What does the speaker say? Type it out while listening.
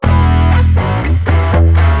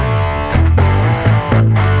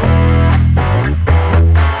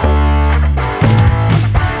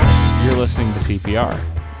CPR.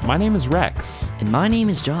 My name is Rex. And my name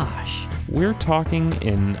is Josh. We're talking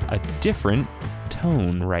in a different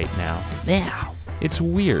tone right now. Yeah. It's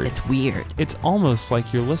weird. It's weird. It's almost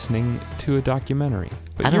like you're listening to a documentary.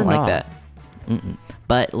 But I don't you're like not. that.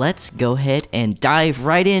 But let's go ahead and dive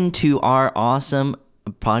right into our awesome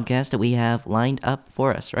podcast that we have lined up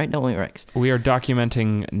for us, right? Don't we, Rex? We are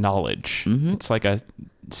documenting knowledge. It's like a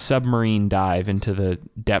submarine dive into the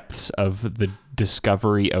depths of the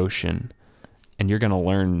Discovery Ocean, and you're going to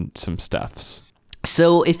learn some stuffs.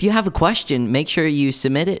 So if you have a question, make sure you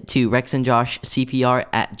submit it to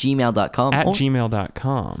rexandjoshcpr@gmail.com.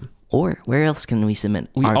 Gmail.com. Or where else can we submit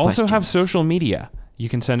We our also have questions? social media. You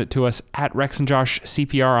can send it to us at Rex and Josh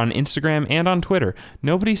CPR on Instagram and on Twitter.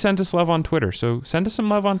 Nobody sent us love on Twitter, so send us some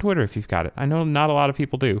love on Twitter if you've got it. I know not a lot of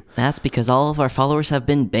people do. That's because all of our followers have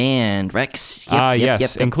been banned, Rex.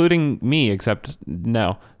 Yes, including me, except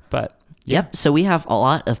no. But Yep. So we have a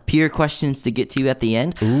lot of peer questions to get to at the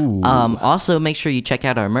end. Ooh. Also, make sure you check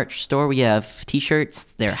out our merch store. We have T-shirts,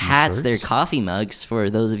 their hats, their coffee mugs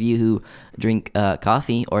for those of you who drink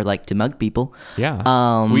coffee or like to mug people.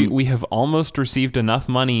 yeah, we have almost received enough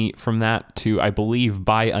money from that to, I believe,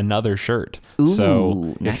 buy another shirt.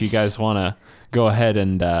 So if you nice. guys want to go ahead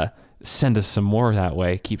and send us some more that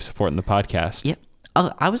way, keep supporting the podcast. Yep.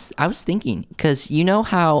 I was thinking because you know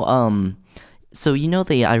how so you know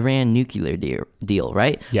the Iran nuclear deal,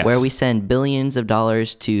 right? Yes. Where we send billions of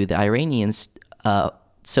dollars to the Iranians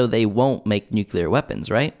so they won't make nuclear weapons,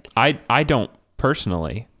 right? I don't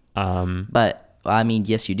personally. But I mean,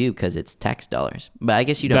 yes, you do because it's tax dollars. But I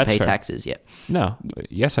guess you don't That's pay fair. taxes yet. No.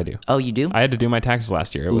 Yes, I do. Oh, you do? I had to do my taxes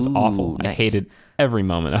last year. It was Ooh, awful. I nice. hated every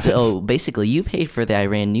moment of it. So basically, you paid for the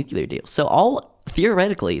Iran nuclear deal. So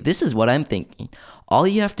theoretically, this is what I'm thinking. All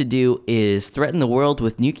you have to do is threaten the world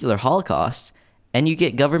with nuclear holocaust, and you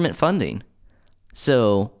get government funding.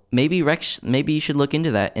 So maybe Rex, maybe you should look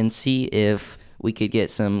into that and see if we could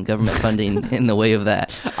get some government funding in the way of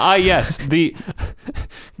that. Yes.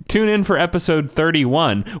 Tune in for episode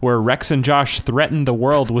 31, where Rex and Josh threaten the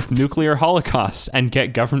world with nuclear holocaust and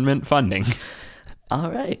get government funding.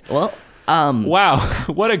 All right. Well, Wow.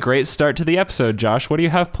 What a great start to the episode, Josh. What do you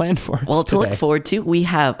have planned for us Well, to today? look forward to, we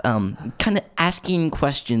have kind of asking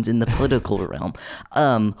questions in the political realm.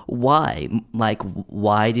 Why? Like,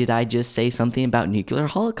 why did I just say something about nuclear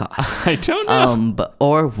holocaust? I don't know.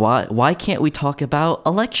 Or why can't we talk about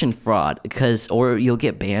election fraud? Or you'll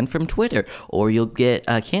get banned from Twitter, or you'll get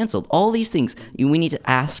canceled. All these things, we need to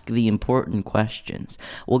ask the important questions.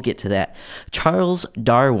 We'll get to that. Charles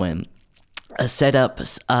Darwin set up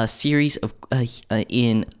a series of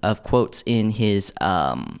quotes in his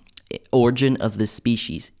Origin of the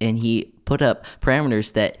Species, and he put up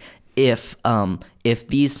parameters that if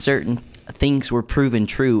these certain things were proven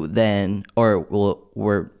true, then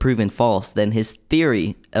were proven false, then his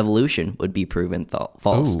theory evolution would be proven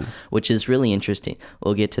false. Ooh. Which is really interesting.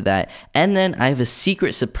 We'll get to that. And then I have a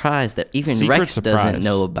secret surprise that even Rex doesn't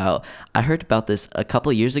know about. I heard about this a couple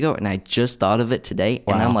of years ago, and I just thought of it today.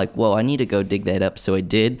 Wow. And I'm like, whoa, I need to go dig that up. So I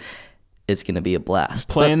did. It's going to be a blast.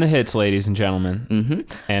 Playing the hits, ladies and gentlemen. Mm-hmm.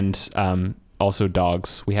 And also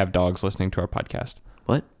dogs. We have dogs listening to our podcast.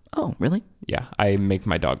 What? Oh, really? Yeah, I make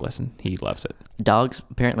my dog listen. He loves it. Dogs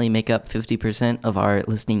apparently make up 50% of our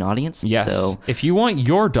listening audience. Yes. So If you want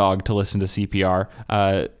your dog to listen to CPR,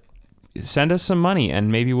 send us some money,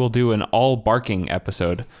 and maybe we'll do an all barking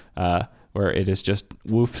episode where it is just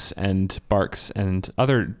woofs and barks and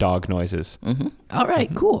other dog noises. Mm-hmm. All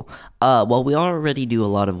right, cool. Well, we already do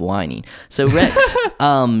a lot of whining. So Rex,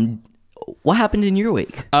 what happened in your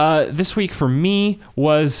week? This week for me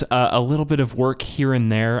was a little bit of work here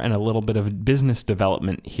and there and a little bit of business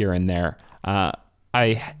development here and there.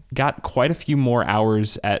 I got quite a few more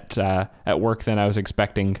hours at work than I was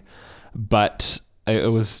expecting, but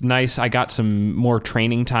it was nice. I got some more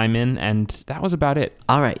training time in, and that was about it.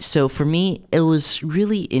 All right, so for me, it was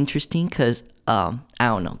really interesting because I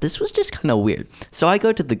don't know. This was just kind of weird. So I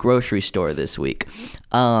go to the grocery store this week.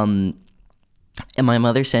 And my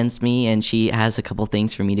mother sends me, and she has a couple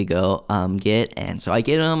things for me to go get. And so I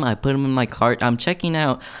get them. I put them in my cart. I'm checking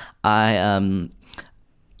out.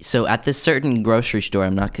 So at this certain grocery store,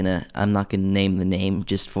 I'm not gonna name the name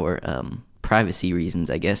just for privacy reasons,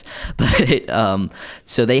 I guess. But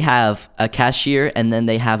so they have a cashier, and then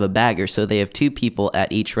they have a bagger. So they have two people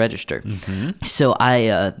at each register. Mm-hmm. So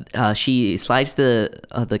she slides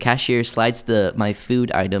the cashier slides my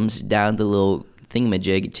food items down the little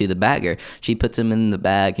thingamajig to the bagger. She puts them in the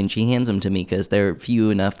bag and she hands them to me because they're few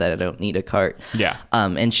enough that I don't need a cart. Yeah.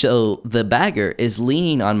 And so the bagger is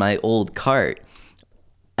leaning on my old cart.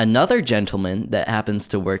 another gentleman that happens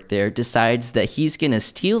to work there decides that he's gonna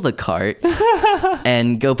steal the cart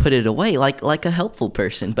and go put it away like a helpful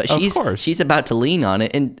person. But she's about to lean on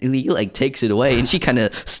it, and he like takes it away, and she kind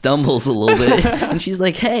of stumbles a little bit, and she's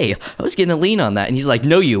like, "Hey, I was gonna lean on that," and he's like,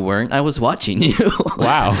 "No, you weren't. I was watching you."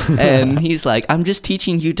 Wow. And he's like, "I'm just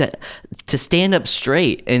teaching you to stand up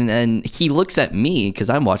straight," and he looks at me because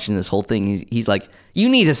I'm watching this whole thing. He's like, "You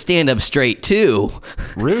need to stand up straight too."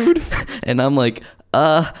 Rude. And I'm like,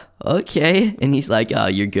 okay. And he's like, "Oh,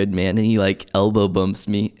 you're good, man." And he like elbow bumps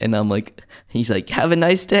me, and I'm like, he's like, "Have a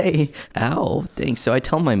nice day." Ow, thanks. So I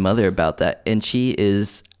tell my mother about that, and she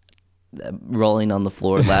is rolling on the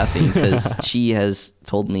floor laughing because she has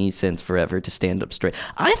told me since forever to stand up straight.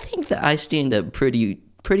 I think that I stand up pretty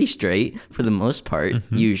straight for the most part.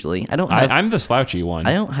 Usually, I'm the slouchy one.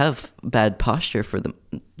 I don't have bad posture for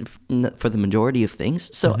the majority of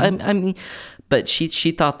things. So I mean, but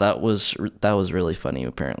she thought that was really funny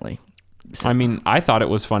apparently. So. I mean, I thought it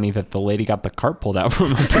was funny that the lady got the cart pulled out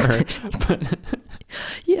from under her. But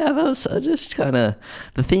yeah, those are just kind of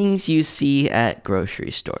the things you see at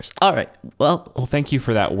grocery stores. All right. Well, thank you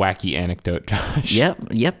for that wacky anecdote, Josh.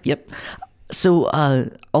 Yep. So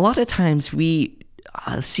a lot of times we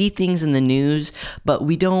see things in the news, but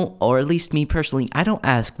we don't, or at least me personally, I don't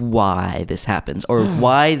ask why this happens or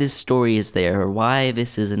why this story is there or why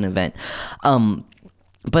this is an event.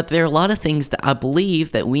 But there are a lot of things that I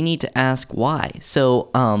believe that we need to ask why.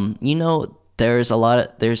 So,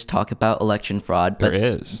 there's talk about election fraud,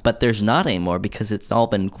 but there's not anymore because it's all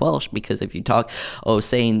been quelched. Because if you talk,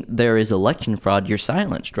 saying there is election fraud, you're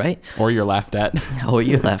silenced, right? Or you're laughed at.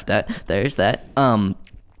 There's that.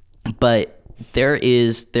 But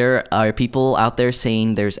there are people out there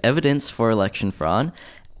saying there's evidence for election fraud,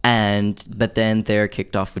 but then they're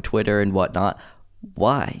kicked off of Twitter and whatnot.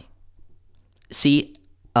 Why? See,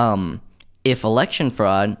 if election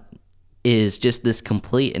fraud is just this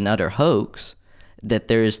complete and utter hoax, that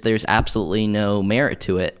there's absolutely no merit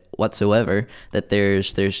to it whatsoever, that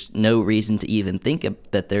there's no reason to even think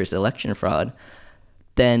that there's election fraud,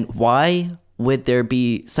 then why would there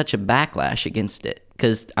be such a backlash against it?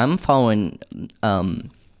 Because I'm following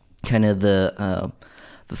kind of the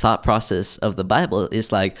thought process of the Bible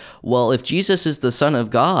is like, well, if Jesus is the Son of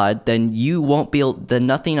God, then then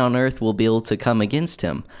nothing on earth will be able to come against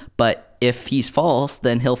him. But if he's false,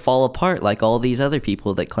 then he'll fall apart like all these other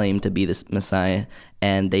people that claim to be the Messiah,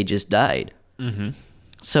 and they just died. Mm-hmm.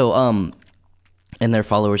 So, and their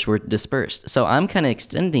followers were dispersed. So I'm kind of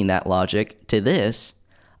extending that logic to this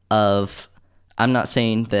of, I'm not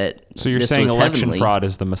saying that. So you're saying election fraud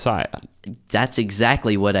is the Messiah? That's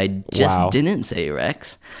exactly what I just didn't say,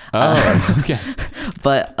 Rex. Oh, okay.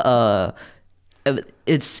 But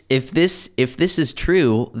if this is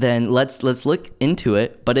true, then let's look into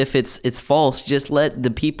it. But if it's false, just let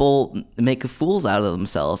the people make fools out of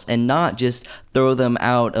themselves and not just throw them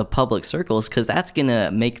out of public circles, because that's gonna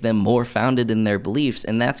make them more founded in their beliefs,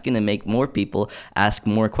 and that's gonna make more people ask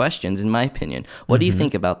more questions. In my opinion, what do you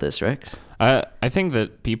think about this, Rex? I think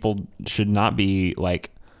that people should not be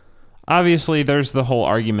like. Obviously, there's the whole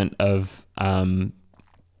argument of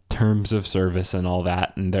terms of service and all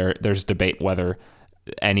that, and there's debate whether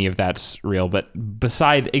any of that's real. But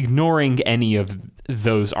beside ignoring any of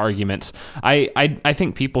those arguments, I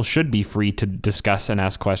think people should be free to discuss and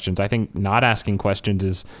ask questions. I think not asking questions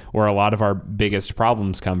is where a lot of our biggest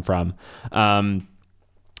problems come from.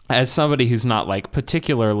 As somebody who's not like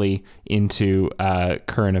particularly into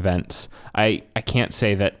current events, I can't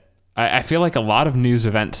say that. I feel like a lot of news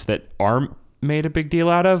events that are made a big deal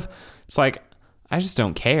out of, it's like, I just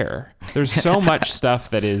don't care. There's so much stuff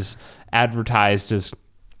that is advertised as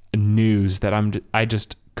news that I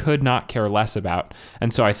just could not care less about.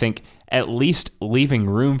 And so I think at least leaving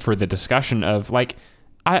room for the discussion of like,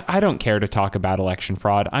 I don't care to talk about election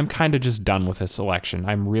fraud. I'm kind of just done with this election.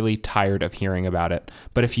 I'm really tired of hearing about it.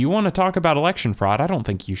 But if you want to talk about election fraud, I don't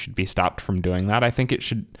think you should be stopped from doing that. I think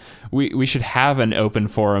we should have an open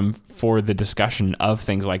forum for the discussion of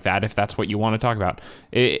things like that if that's what you want to talk about.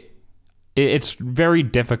 It's very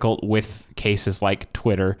difficult with cases like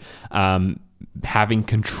Twitter having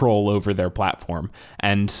control over their platform.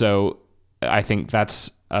 And so I think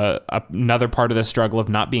that's another part of the struggle of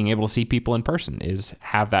not being able to see people in person, is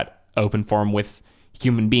have that open forum with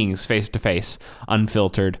human beings face to face,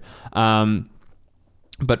 unfiltered.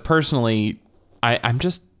 But personally, I'm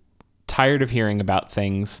just tired of hearing about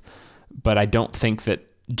things, but I don't think that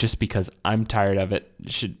just because I'm tired of it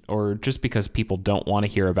or just because people don't want to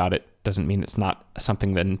hear about it doesn't mean it's not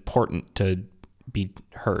something that's important to be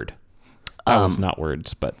heard. That was not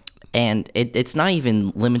words, but. And it's not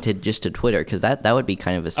even limited just to Twitter, because that would be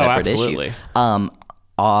kind of a separate issue.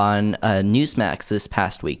 on Newsmax this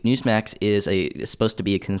past week. Newsmax is supposed to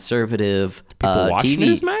be a conservative People watch TV.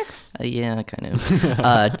 Newsmax? Yeah, kind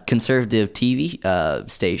of. Conservative TV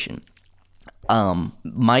station.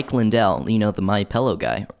 Mike Lindell, you know, the My Pillow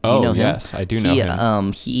guy. Oh, you know him? yes, I do know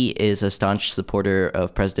him. He is a staunch supporter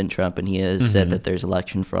of President Trump, and he has said that there's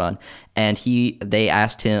election fraud. And they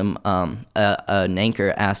asked him, an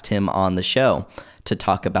anchor asked him on the show to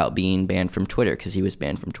talk about being banned from Twitter because he was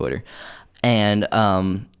banned from Twitter. And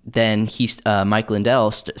then Mike Lindell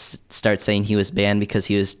starts saying he was banned because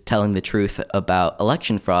he was telling the truth about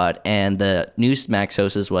election fraud. And the Newsmax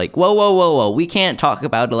host is like, whoa, we can't talk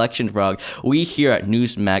about election fraud. We here at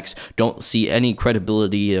Newsmax don't see any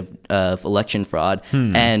credibility of election fraud.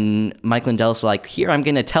 And Mike Lindell's like, here, I'm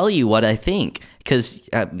going to tell you what I think. Because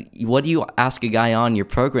what do you ask a guy on your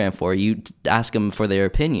program for? You ask them for their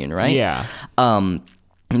opinion, right? Yeah.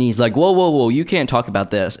 And he's like, whoa, you can't talk about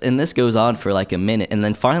this. And this goes on for like a minute. And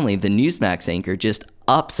then finally, the Newsmax anchor just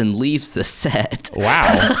ups and leaves the set.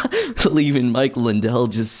 Wow. Leaving Mike Lindell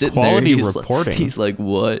just sitting Quality there. reporting. He's like,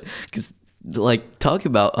 what? Because, like, talk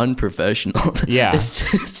about unprofessional. Yeah.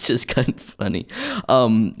 It's just kind of funny.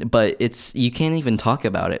 But you can't even talk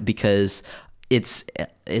about it because it's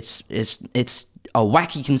a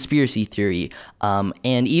wacky conspiracy theory,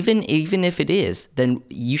 and even if it is, then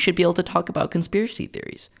you should be able to talk about conspiracy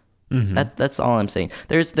theories. That's all I'm saying.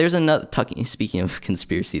 There's another speaking of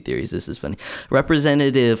conspiracy theories. This is funny.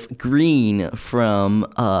 Representative Green from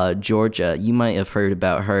Georgia. You might have heard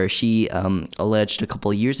about her. She alleged a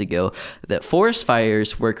couple of years ago that forest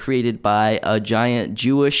fires were created by a giant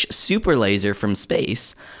Jewish super laser from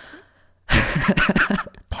space.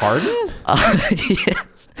 Pardon?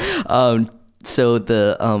 Yes. So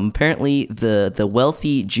apparently the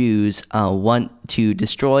wealthy Jews want to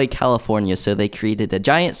destroy California, so they created a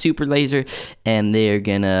giant super laser, and they're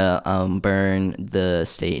gonna burn the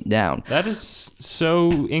state down. That is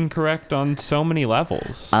so incorrect on so many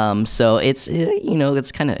levels. So it's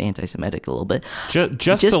it's kind of anti-Semitic a little bit.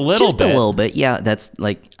 Just a little bit. Just a little bit. Yeah, that's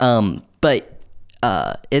like but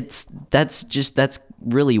that's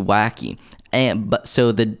really wacky.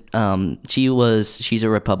 So she's a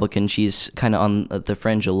Republican. She's kind of on the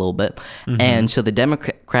fringe a little bit, and so the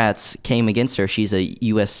Democrats came against her. She's a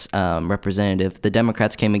U.S. representative. The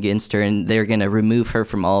Democrats came against her, and they're going to remove her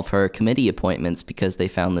from all of her committee appointments because they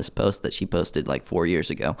found this post that she posted like 4 years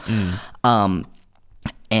ago.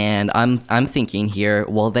 And I'm thinking here,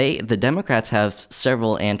 well, the Democrats have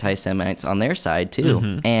several anti-Semites on their side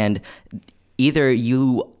too, and either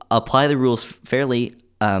you apply the rules fairly.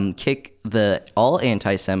 Kick all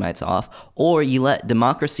anti-Semites off, or you let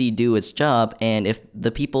democracy do its job, and if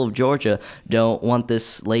the people of Georgia don't want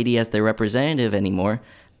this lady as their representative anymore,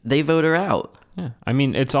 they vote her out. Yeah. I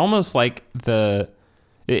mean, it's almost like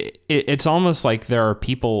it's almost like there are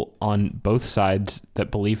people on both sides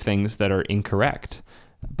that believe things that are incorrect,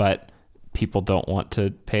 but people don't want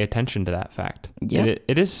to pay attention to that fact. Yeah.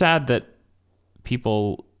 It is sad that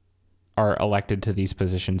people are elected to these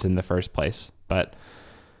positions in the first place, but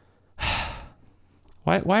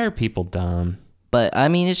why are people dumb? But I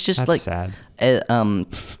mean, it's just That's like sad. A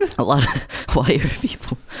lot of why are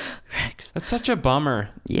people? Rex. That's such a bummer.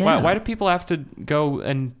 Yeah. Why do people have to go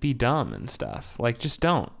and be dumb and stuff? Like, just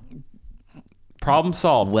don't. Problem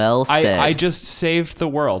solved. Well said. I just saved the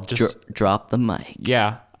world. Just drop the mic.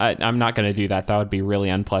 Yeah, I'm not going to do that. That would be really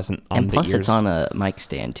unpleasant on the ears. And plus, it's on a mic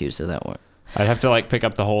stand too, so that won't. I'd have to like pick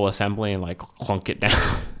up the whole assembly and like clunk it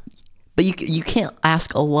down. But you can't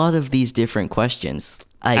ask a lot of these different questions.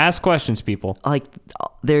 Ask questions, people. Like,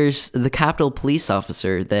 there's the Capitol police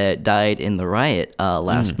officer that died in the riot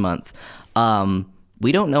last month.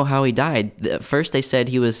 We don't know how he died. At first, they said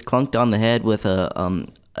he was clunked on the head with a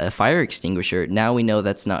fire extinguisher. Now we know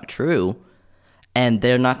that's not true, and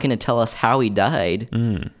they're not going to tell us how he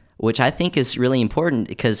died. Which I think is really important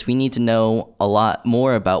because we need to know a lot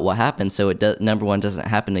more about what happened so number one, doesn't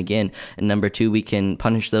happen again, and number two, we can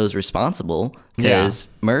punish those responsible because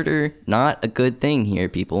murder, not a good thing here,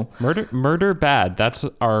 people. Murder bad. That's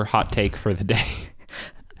our hot take for the day.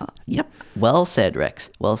 Yep. Well said, Rex.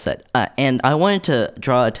 Well said. And I wanted to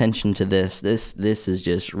draw attention to this. This is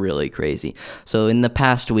just really crazy. So in the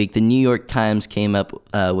past week, the New York Times came up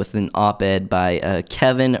with an op-ed by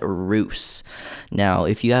Kevin Roose. Now,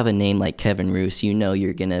 if you have a name like Kevin Roose, you know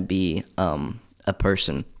you're going to be a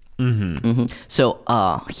person.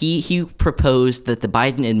 So he proposed that the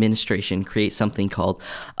Biden administration create something called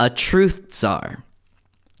a truth czar.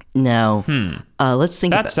 Now, let's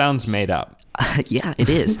think that sounds made up. Yeah, it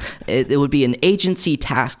is. It would be an agency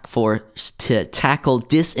task force to tackle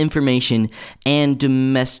disinformation and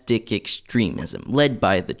domestic extremism, led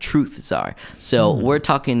by the Truth Czar. So we're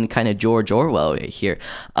talking kind of George Orwell right here.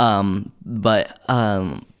 But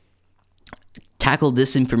tackle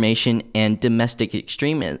disinformation and domestic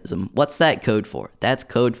extremism. What's that code for? That's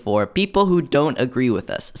code for people who don't agree with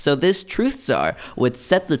us. So this Truth Czar would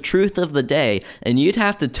set the truth of the day, and you'd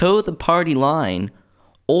have to toe the party line,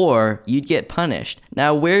 or you'd get punished.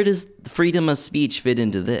 Now, where does freedom of speech fit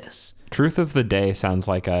into this? Truth of the day sounds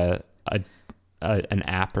like an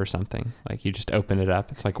app or something. Like you just open it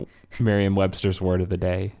up. It's like Merriam-Webster's word of the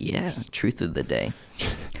day. Yeah, truth of the day.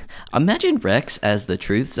 Imagine Rex as the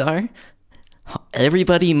Truth Czar.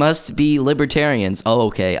 Everybody must be libertarians. Oh,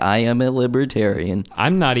 okay, I am a libertarian.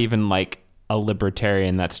 I'm not even like a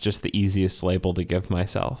libertarian. That's just the easiest label to give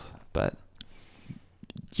myself. But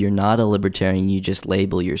You're not a libertarian, you just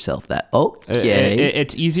label yourself that. Okay.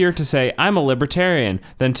 it's easier to say I'm a libertarian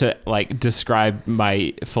than to like describe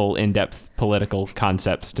my full in-depth political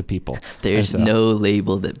concepts to people. There's no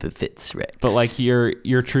label that befits Rex. But like your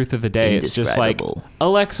truth of the day, it's just like, Indescribable.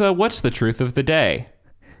 Alexa, what's the truth of the day?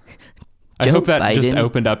 I Joe hope that just Biden-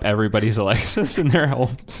 opened up everybody's Alexas in their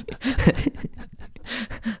homes.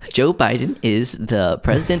 Joe Biden is the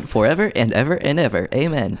president forever and ever and ever.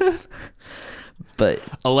 Amen. But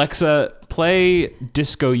Alexa, play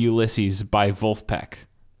Disco Ulysses by Wolfpack.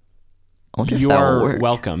 I wonder if You that will are work.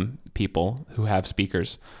 welcome, people who have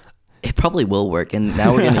speakers. It probably will work, and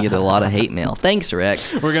now we're going to get a lot of hate mail. Thanks,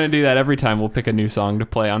 Rex. We're going to do that every time we'll pick a new song to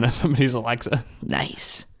play on somebody's Alexa.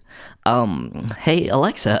 Nice. Hey,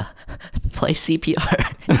 Alexa, play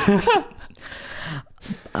CPR.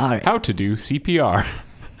 All right. How to do CPR.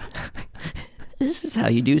 This is how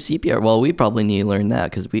you do CPR. Well, we probably need to learn that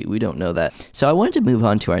because we don't know that. So I wanted to move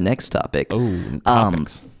on to our next topic. Oh,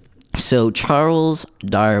 topics. So Charles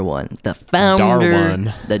Darwin, the founder,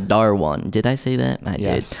 Darwin. the Darwin. Did I say that? I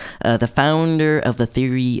Yes. did. The founder of the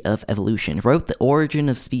theory of evolution wrote The Origin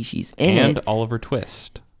of Species. And Oliver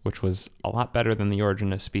Twist, which was a lot better than The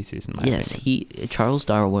Origin of Species in my opinion. Charles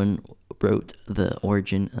Darwin wrote the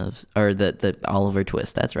Oliver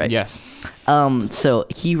Twist. That's right. Yes. So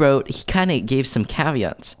he kind of gave some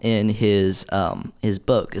caveats in his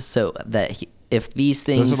book, so that if these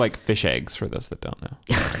things, Those are like fish eggs for those that don't know.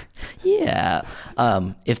 yeah,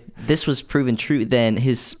 if this was proven true, then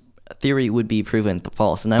his theory would be proven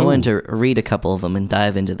false. And I wanted to read a couple of them and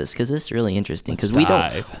dive into this because it's really interesting. Because we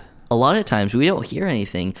don't. A lot of times we don't hear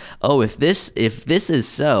anything. Oh, if this is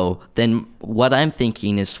so, then what I'm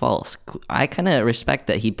thinking is false. I kind of respect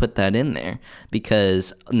that he put that in there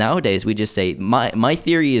because nowadays we just say my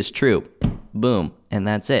theory is true, boom, and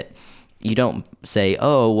that's it. You don't say,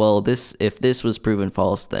 oh, well, if this was proven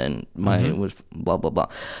false, then mine was blah, blah, blah.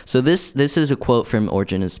 So this is a quote from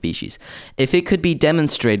Origin of Species. If it could be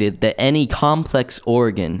demonstrated that any complex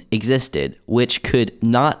organ existed, which could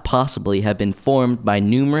not possibly have been formed by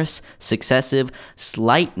numerous, successive,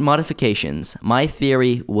 slight modifications, my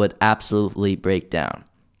theory would absolutely break down.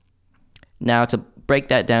 Now, to break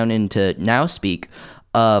that down into now speak,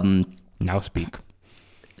 Now speak.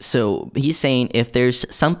 so he's saying if there's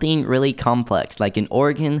something really complex, like an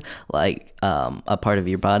organ, like a part of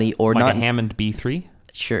your body, or Like not a Hammond B3?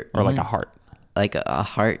 sure, Or like a heart? like a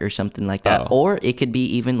heart or something like that, Oh. or it could be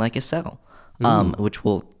even like a cell, which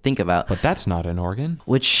we'll think about, But that's not an organ.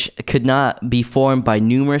 which could not be formed by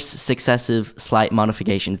numerous successive slight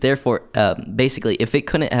modifications. Therefore, basically, if it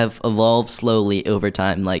couldn't have evolved slowly over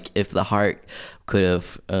time, like if the heart could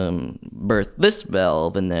have birthed this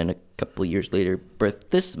valve and then a couple years later birthed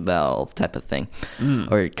this valve type of thing,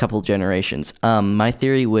 or a couple generations, my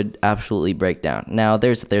theory would absolutely break down. Now,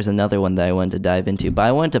 there's another one that I wanted to dive into, but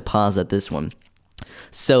I wanted to pause at this one.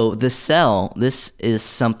 So the cell, this is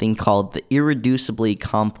something called the irreducibly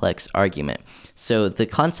complex argument. So the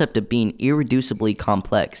concept of being irreducibly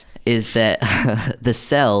complex is that the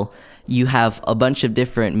cell, you have a bunch of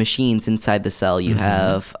different machines inside the cell. You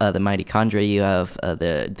have the mitochondria, you have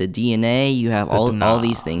the DNA, you have all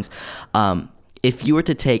these things. If you were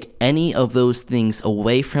to take any of those things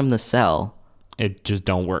away from the cell, It just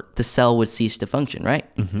don't work. the cell would cease to function,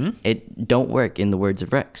 right? Mm-hmm. It don't work, in the words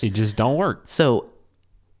of Rex. It just don't work. So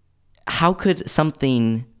how could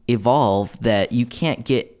something evolve that you can't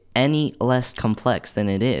get any less complex than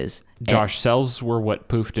it is? Josh, cells were what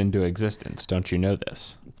poofed into existence. Don't you know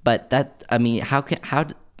this? But that, I mean,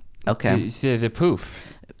 okay. You see the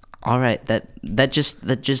poof. All right, that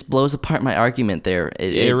just blows apart my argument there.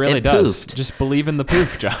 It really does. poofed. Just believe in the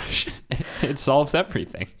poof, Josh. It solves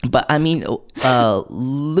everything. But I mean,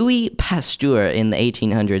 Louis Pasteur in the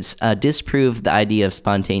 1800s disproved the idea of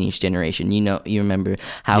spontaneous generation. You remember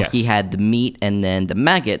how Yes. he had the meat and then the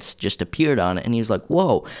maggots just appeared on it, and he was like,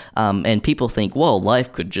 "Whoa!" And people think, "Whoa,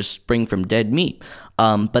 life could just spring from dead meat."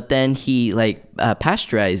 But then he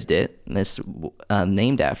pasteurized it. And that's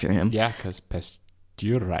named after him. Yeah, because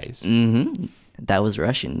pasteurize. That was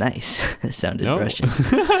Russian. Nice. It sounded No, Russian.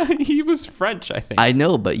 he was French, I think. I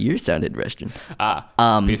know, but you sounded Russian.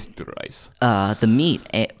 Pasteurize. The meat,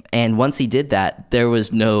 and once he did that, there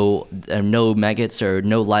was no maggots or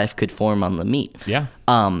no life could form on the meat. Yeah.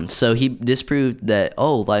 So he disproved that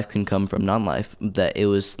life can come from non-life. That it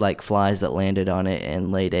was like flies that landed on it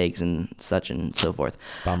and laid eggs and such and so forth.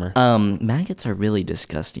 Bummer. Maggots are really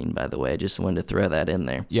disgusting, by the way. I just wanted to throw that in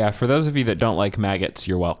there. Yeah, for those of you that don't like maggots,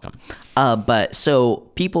 you're welcome. But so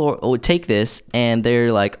people would take this and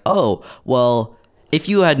they're like, oh, well, if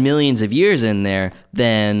you had millions of years in there,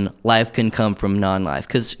 then life can come from non-life,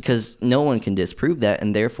 because no one can disprove that,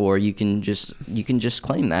 and therefore you can just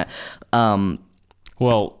claim that.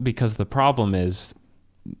 Well, because the problem is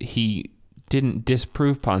he didn't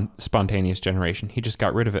disprove spontaneous generation. He just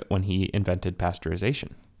got rid of it when he invented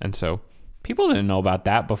pasteurization. And so people didn't know about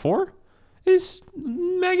that before. Is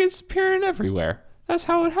maggots appearing everywhere. That's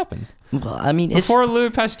how it happened. Well, I mean, Before Louis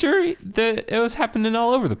Pasteur, it was happening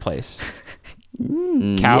all over the place.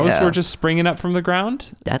 Cows yeah. were just springing up from the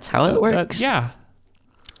ground. That's how it works. Yeah.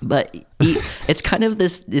 But it's kind of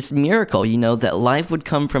this miracle, that life would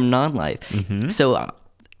come from non-life. Mm-hmm. So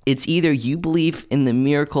it's either you believe in the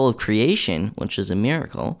miracle of creation, which is a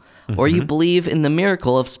miracle, or you believe in the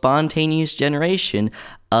miracle of spontaneous generation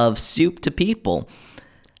of soup to people.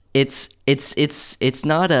 It's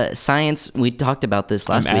not a science. We talked about this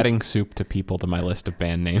last week. I'm adding soup to people to my list of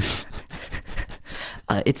band names.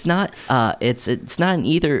 It's not. It's not an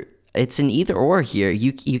either. It's an either or here.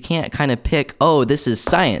 You can't kind of pick. Oh, this is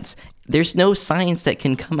science. There's no science that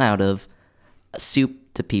can come out of soup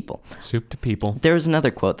to people. Soup to people. There was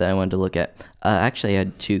another quote that I wanted to look at. Actually, I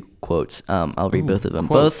had two quotes. I'll read both of them.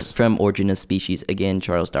 Quotes. Both from Origin of Species. Again,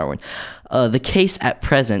 Charles Darwin. The case at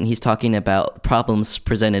present, he's talking about problems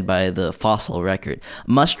presented by the fossil record,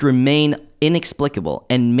 must remain inexplicable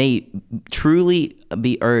and may truly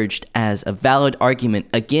be urged as a valid argument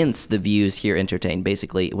against the views here entertained.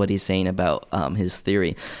 Basically, what he's saying about his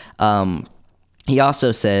theory. He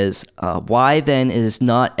also says, why then is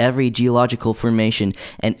not every geological formation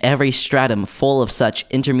and every stratum full of such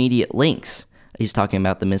intermediate links? He's talking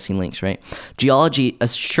about the missing links, right? Geology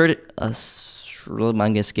I'm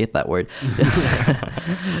going to skip that word.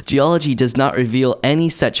 Geology does not reveal any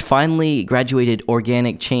such finely graduated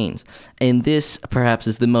organic chains. And this, perhaps,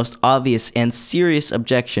 is the most obvious and serious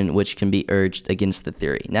objection which can be urged against the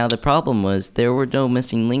theory. Now, the problem was there were no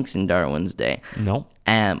missing links in Darwin's day. No.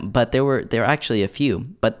 But there were actually a few.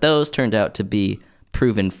 But those turned out to be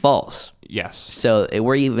proven false. Yes. So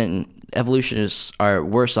evolutionists are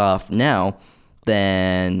worse off now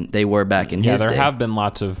than they were back in his day. Yeah, there have been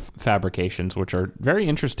lots of fabrications, which are very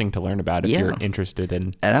interesting to learn about if you're interested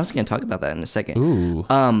in. And I was going to talk about that in a second. Ooh.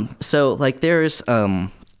 So there's a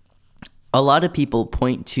lot of people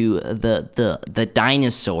point to the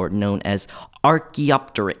dinosaur known as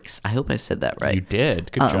Archaeopteryx. I hope I said that right. You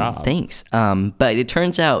did. Good job. Thanks. But it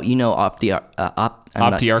turns out,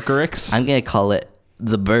 Optiarchorix? I'm going to call it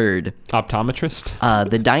the bird. Optometrist?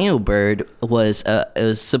 The dino bird was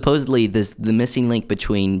supposedly the missing link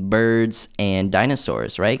between birds and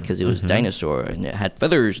dinosaurs, right? Because it was dinosaur and it had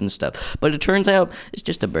feathers and stuff. But it turns out it's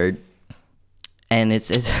just a bird. And it's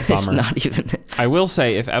not even... I will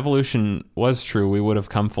say, if evolution was true, we would have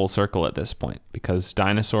come full circle at this point, because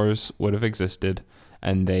dinosaurs would have existed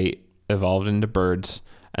and they evolved into birds,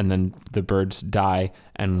 and then the birds die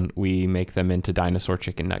and we make them into dinosaur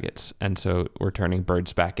chicken nuggets. And so we're turning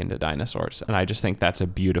birds back into dinosaurs. And I just think that's a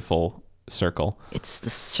beautiful circle. It's the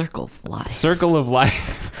circle of life. Circle of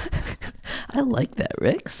life. I like that,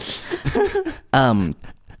 Rix.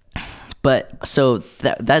 But so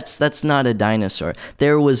that's not a dinosaur.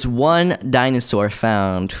 There was one dinosaur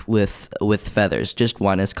found with feathers, just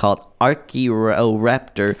one. It's called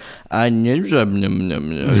Archaeoraptor. And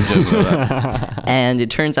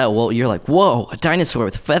it turns out, well, you're like, whoa, a dinosaur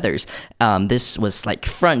with feathers. This was like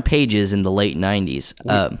front pages in the late 90s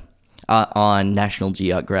on National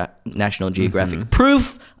Geographic.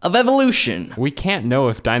 Proof of evolution. We can't know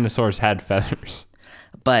if dinosaurs had feathers.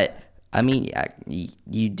 But I mean,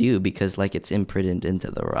 you do, because like it's imprinted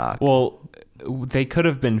into the rock. Well, they could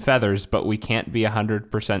have been feathers, but we can't be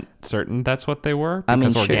 100% certain that's what they were I mean,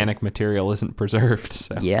 because sure. organic material isn't preserved.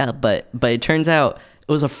 So. Yeah, but it turns out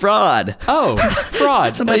it was a fraud. Oh,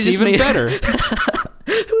 fraud. Somebody That's just even made- better.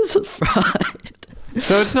 It was a fraud.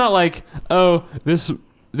 So it's not like, oh,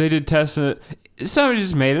 they did tests and somebody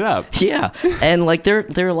just made it up. Yeah, and like there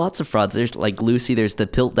are lots of frauds. There's like Lucy. There's the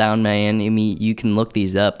Piltdown Man. I mean, you can look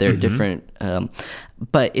these up. They're different.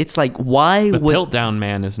 But it's like, why The would Piltdown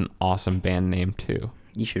Man is an awesome band name too.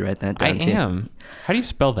 you should write that I down too. am. How do you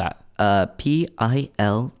spell that? Pilt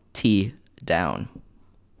down.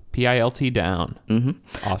 Pilt down. Mm-hmm.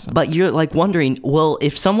 Awesome. But you're like wondering, well,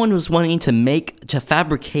 if someone was wanting to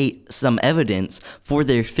fabricate some evidence for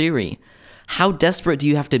their theory, how desperate do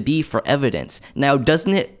you have to be for evidence? Now,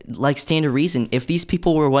 doesn't it like stand to reason if these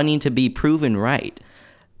people were wanting to be proven right,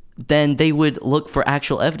 then they would look for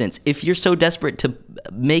actual evidence. If you're so desperate to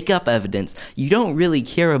make up evidence, you don't really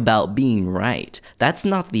care about being right. That's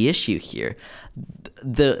not the issue here.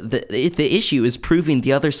 The issue is proving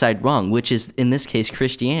the other side wrong, which is, in this case,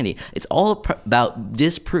 Christianity. It's all about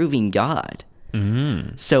disproving God.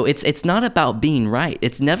 Mm-hmm. So it's not about being right.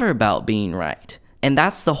 It's never about being right. And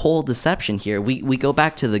that's the whole deception here. We go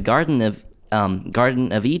back to the Garden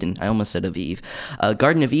of Eden. I almost said of Eve.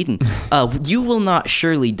 Garden of Eden. You will not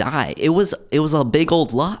surely die. It was a big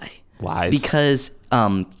old lie. Lies. Because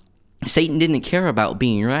Satan didn't care about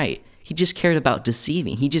being right. He just cared about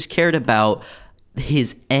deceiving. He just cared about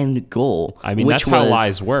his end goal. I mean, which that's how was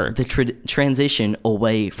lies work. The transition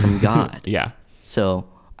away from God. Yeah. So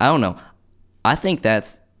I don't know. I think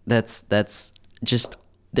that's just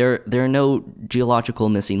there are no geological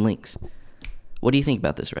missing links. What do you think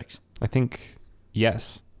about this, Rex? I think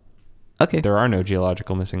yes. Okay. There are no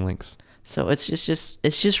geological missing links. So it's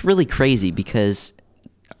just really crazy because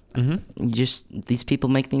these people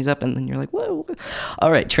make things up and then you're like, whoa.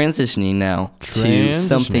 All right, transitioning now to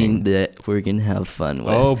something that we're gonna have fun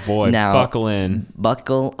with. Oh boy, now, buckle in.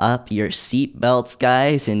 Buckle up your seatbelts,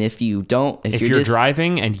 guys. And if you're just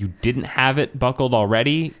driving and you didn't have it buckled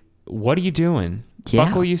already, what are you doing? Yeah.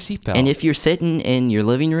 Buckle your seatbelt. And if you're sitting in your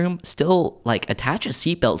living room, still like attach a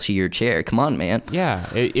seatbelt to your chair. Come on, man. Yeah,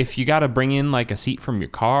 if you got to bring in like a seat from your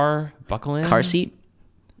car, buckle in. Car seat?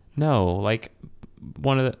 No, like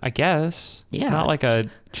one of the, I guess. Yeah. Not like a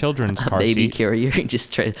children's car baby seat. carrier.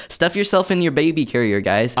 Just try stuff yourself in your baby carrier,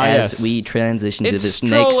 guys, as yes. we transition to It's this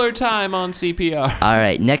stroller next. time on CPR. All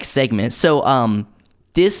right, next segment. So,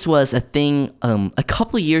 this was a thing a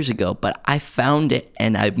couple years ago, but I found it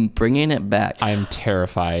and I'm bringing it back. I'm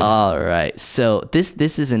terrified. All right, so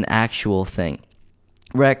this is an actual thing.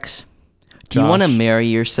 Rex, do you Josh. want to marry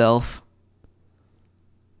yourself?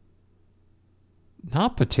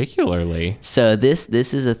 Not particularly. So this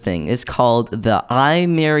is a thing. It's called the I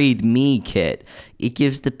Married Me kit. It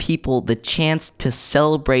gives the people the chance to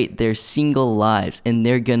celebrate their single lives, and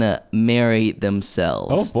they're gonna marry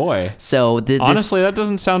themselves. Oh boy. So honestly, that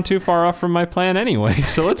doesn't sound too far off from my plan anyway.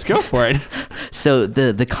 So let's go for it. So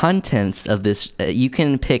the contents of this, you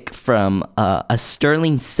can pick from a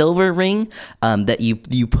sterling silver ring that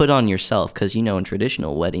you put on yourself, because in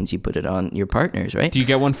traditional weddings you put it on your partners, right? Do you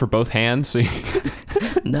get one for both hands? So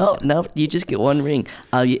No, you just get one ring.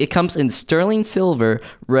 It comes in sterling silver,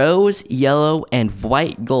 rose, yellow, and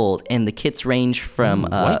white gold, and the kits range from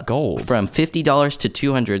white gold. from $50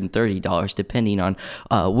 to $230, depending on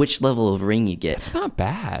which level of ring you get. it's not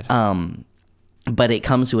bad. But it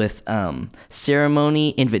comes with ceremony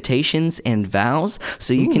invitations and vows,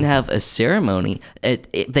 so you can have a ceremony.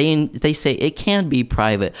 They say it can be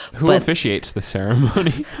private. Who but officiates the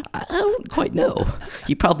ceremony? I don't quite know.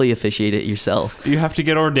 You probably officiate it yourself. Do you have to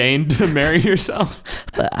get ordained to marry yourself?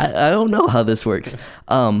 But I don't know how this works.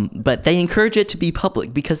 But they encourage it to be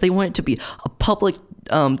public because they want it to be a public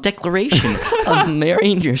declaration of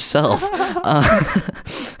marrying yourself.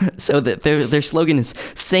 So that their slogan is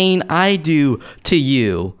saying "I do" to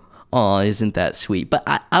you. Oh, isn't that sweet? But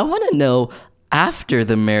I want to know, after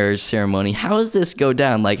the marriage ceremony, how does this go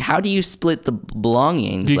down? Like, how do you split the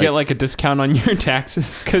belongings? Do you get like a discount on your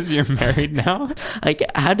taxes because you're married now? Like,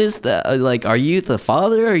 how does the are you the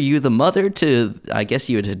father? Are you the mother to? I guess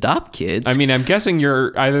you would adopt kids. I mean, I'm guessing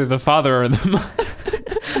you're either the father or the mother.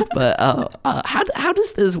 But how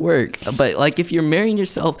does this work? But like, if you're marrying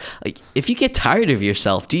yourself, like, if you get tired of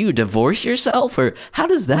yourself, do you divorce yourself, or how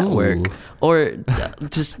does that work? Or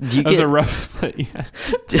just do you That's get a rough split. Yeah.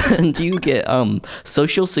 do you get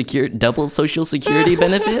social security, double social security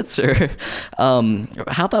benefits, or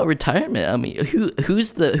how about retirement? I mean,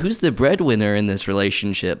 who's the breadwinner in this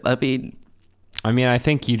relationship? I mean, I mean, I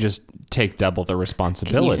think you just take double the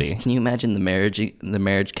responsibility. Can you imagine the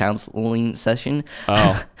marriage counseling session?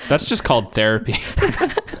 Oh, that's just called therapy.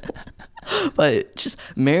 But just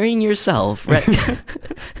marrying yourself, right?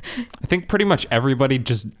 I think pretty much everybody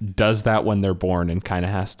just does that when they're born and kind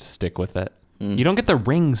of has to stick with it. You don't get the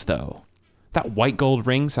rings, though. That white gold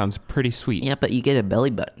ring sounds pretty sweet. Yeah, but you get a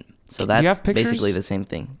belly button. So Do you have that's pictures? basically the same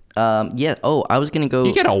thing. Yeah. Oh, I was going to go...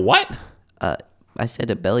 You get a what? I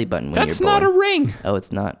said a belly button when That's you're born. not a ring. Oh,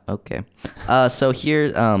 it's not? Okay. So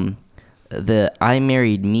here, the I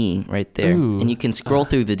Married Me right there. Ooh. And you can scroll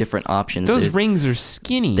through the different options. Those rings are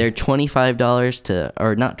skinny. They're $25 to,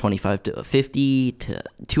 or not 25 to 50 to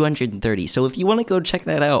 230. So if you want to go check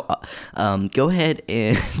that out, go ahead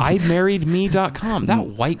and... IMarriedMe.com. That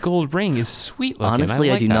white gold ring is sweet looking.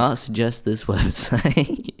 Honestly, I do that. not suggest this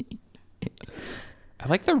website. I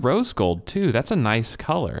like the rose gold too. That's a nice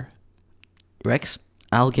color. Rex,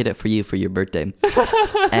 I'll get it for you for your birthday.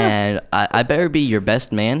 And I better be your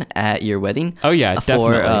best man at your wedding. Oh yeah,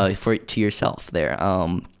 definitely. For to yourself there.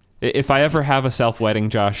 If I ever have a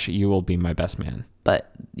self-wedding, Josh, you will be my best man.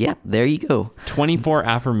 But yeah, there you go. 24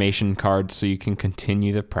 affirmation cards so you can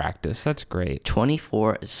continue the practice. That's great.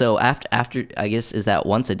 24. So after I guess, is that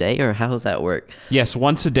once a day or how does that work? Yes,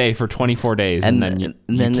 once a day for 24 days and then you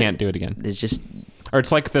can't do it again. It's just... Or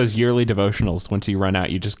it's like those yearly devotionals. Once you run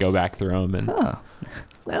out, you just go back through them. And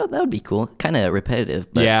that would be cool. Kind of repetitive.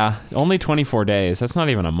 But yeah, only 24 days. That's not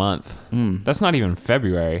even a month. That's not even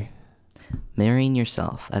February. Marrying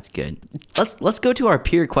yourself. That's good. Let's go to our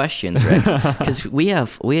peer questions, Rex, because we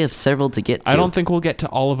have several to get to. I don't think we'll get to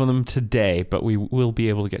all of them today, but we will be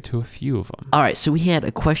able to get to a few of them. All right, so we had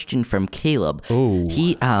a question from Caleb. Oh.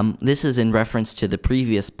 He this is in reference to the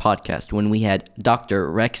previous podcast when we had Dr.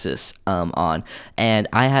 Rexus on, and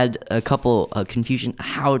I had a couple confusion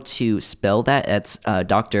how to spell that. That's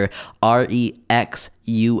Dr. Rexus.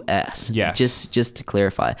 Yes. Just to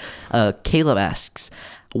clarify. Caleb asks,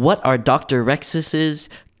 what are Dr. Rexus's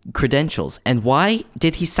credentials, and why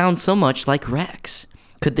did he sound so much like Rex?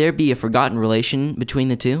 Could there be a forgotten relation between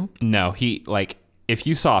the two? No, if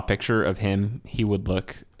you saw a picture of him, he would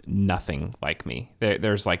look nothing like me.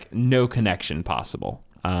 There's like no connection possible.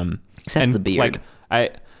 Except the beard.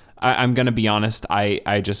 I'm going to be honest.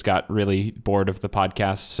 I just got really bored of the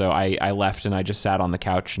podcast. So I left and I just sat on the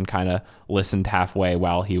couch and kind of listened halfway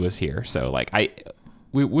while he was here. So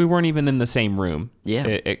we weren't even in the same room. Yeah.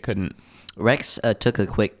 It couldn't. Rex took a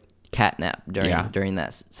quick cat nap during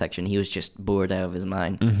that section. He was just bored out of his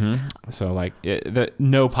mind. Mm-hmm. So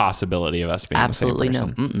no possibility of us being Absolutely the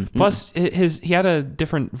same person. No. Plus he had a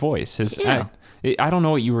different voice. I don't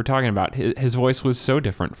know what you were talking about. His voice was so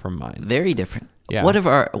different from mine. Very different. Yeah.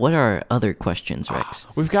 What are other questions, Rex?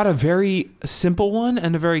 We've got a very simple one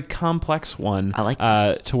and a very complex one I like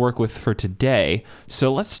this. To work with for today.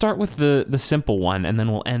 So let's start with the simple one, and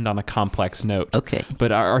then we'll end on a complex note. Okay.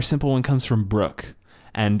 But our simple one comes from Brooke.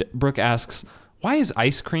 And Brooke asks, why is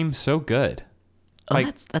ice cream so good? Oh,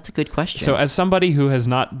 that's a good question. So as somebody who has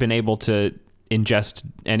not been able to ingest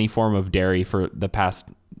any form of dairy for the past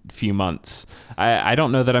few months, I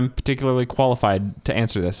don't know that I'm particularly qualified to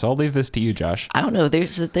answer this. So I'll leave this to you, Josh. I don't know.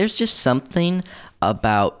 There's just something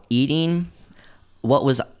about eating what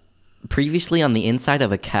was previously on the inside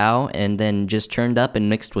of a cow and then just churned up and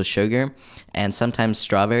mixed with sugar and sometimes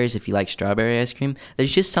strawberries if you like strawberry ice cream.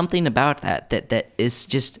 There's just something about that is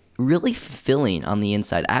just really filling on the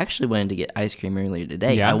inside. I actually wanted to get ice cream earlier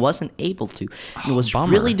today. Yeah? I wasn't able to. I was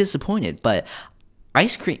bummer. really disappointed, but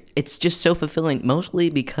ice cream, it's just so fulfilling, mostly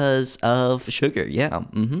because of sugar. Yeah.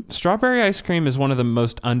 Mm-hmm. Strawberry ice cream is one of the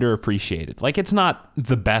most underappreciated. It's not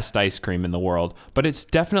the best ice cream in the world, but it's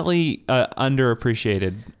definitely an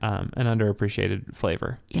underappreciated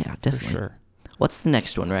flavor. Yeah, definitely. For sure. What's the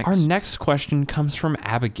next one, Rex? Our next question comes from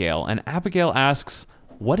Abigail, and Abigail asks,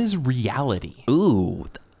 what is reality? Ooh,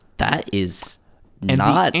 that is And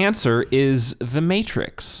not... the answer is The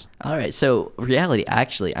Matrix. All right, so reality,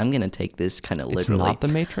 actually, I'm going to take this kind of literally. It's not The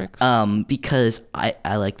Matrix? Because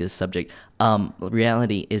I like this subject.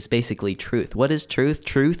 Reality is basically truth. What is truth?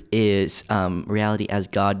 Truth is reality as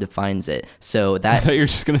God defines it. So I that... thought you were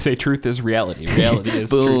just going to say truth is reality. Reality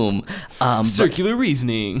is Boom. truth. Circular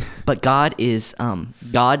reasoning. But God is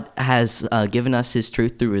God has given us His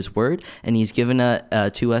truth through His Word, and He's given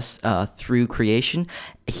it to us through creation.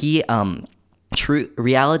 True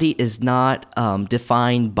reality is not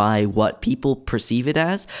defined by what people perceive it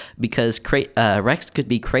as, because Rex could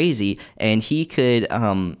be crazy and he could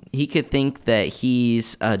think that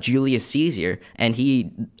he's Julius Caesar and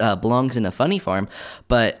he belongs in a funny farm,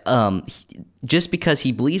 but just because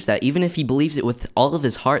he believes that, even if he believes it with all of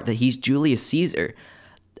his heart that he's Julius Caesar,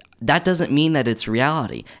 that doesn't mean that it's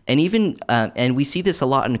reality. And even and we see this a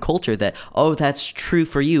lot in culture that, oh, that's true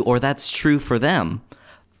for you or that's true for them.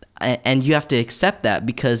 And you have to accept that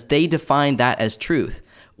because they define that as truth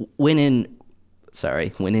when in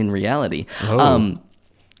reality.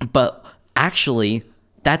 But actually,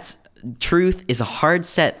 that's truth is a hard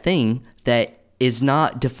set thing that is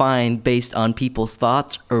not defined based on people's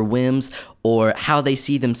thoughts or whims or how they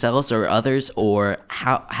see themselves or others or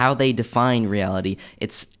how they define reality.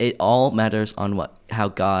 It all matters on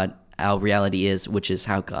how reality is, which is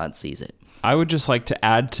how God sees it. I would just like to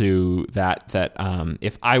add to that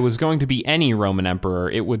if I was going to be any Roman emperor,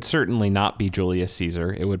 it would certainly not be Julius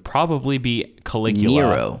Caesar. It would probably be Caligula.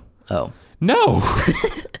 Nero. Oh. No.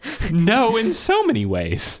 No, in so many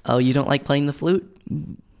ways. Oh, you don't like playing the flute?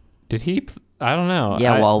 Did he? I don't know.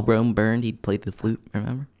 Yeah, while Rome burned, he played the flute,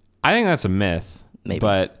 remember? I think that's a myth. Maybe.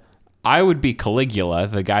 But I would be Caligula,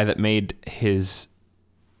 the guy that made his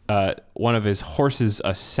one of his horses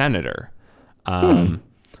a senator.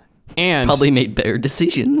 And probably made better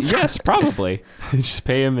decisions. Yes, probably. Just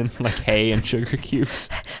pay him in like hay and sugar cubes.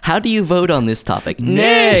 How do you vote on this topic?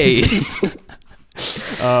 Nay.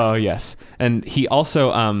 Oh, yes. And he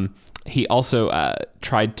also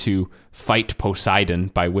tried to fight Poseidon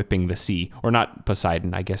by whipping the sea. Or not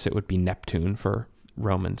Poseidon, I guess it would be Neptune for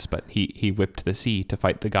Romans, but he whipped the sea to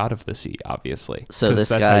fight the god of the sea, obviously. So this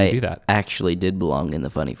that's guy how you do that. Actually did belong in the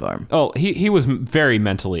funny farm. Oh, he was very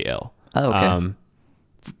mentally ill. Oh, okay.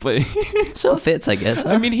 But so it fits, I guess. Huh?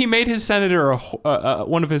 I mean, he made his senator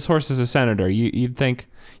one of his horses a senator. You'd think,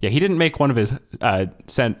 yeah, he didn't make one of his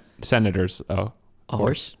senators a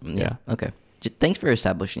horse. Yeah. Okay. Thanks for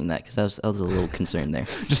establishing that because I was a little concerned there.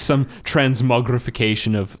 Just some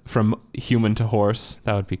transmogrification from human to horse.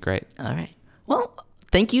 That would be great. All right. Well,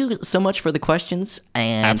 thank you so much for the questions,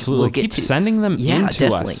 and absolutely keep sending them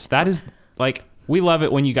into us. That is like. We love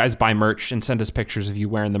it when you guys buy merch and send us pictures of you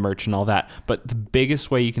wearing the merch and all that. But the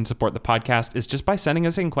biggest way you can support the podcast is just by sending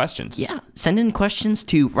us in questions. Yeah. Send in questions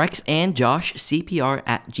to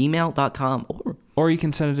rexandjoshcpr@gmail.com or you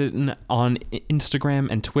can send it in on Instagram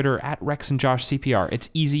and Twitter @rexandjoshcpr. It's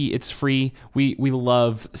easy. It's free. We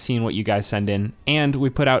love seeing what you guys send in. And we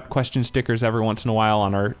put out question stickers every once in a while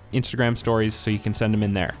on our Instagram stories, so you can send them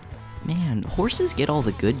in there. Man, horses get all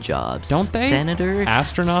the good jobs. Don't they? Senator,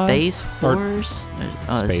 astronaut, space horse.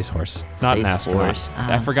 Space horse. Not an astronaut. Horse.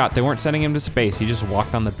 I forgot. They weren't sending him to space. He just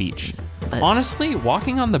walked on the beach. Honestly,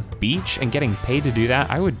 walking on the beach and getting paid to do that,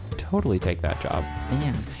 I would totally take that job.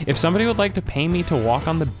 Man. If somebody would like to pay me to walk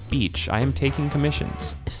on the beach, I am taking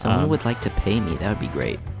commissions. If someone would like to pay me, that would be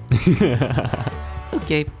great.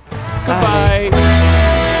 Okay. Goodbye. Bye.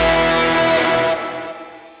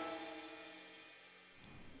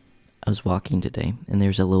 I was walking today, and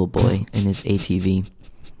there's a little boy in his ATV,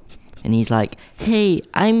 and he's like, "Hey,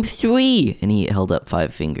 I'm 3," and he held up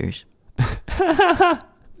 5 fingers. And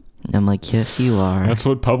I'm like, "Yes, you are." That's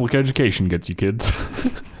what public education gets you, kids.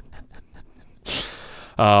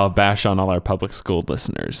 Bash on all our public school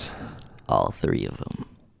listeners. All 3 of them.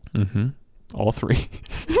 Mm-hmm. All 3.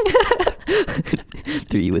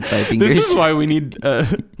 3 with 5 fingers. This is why we need a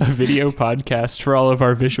video podcast for all of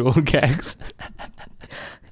our visual gags.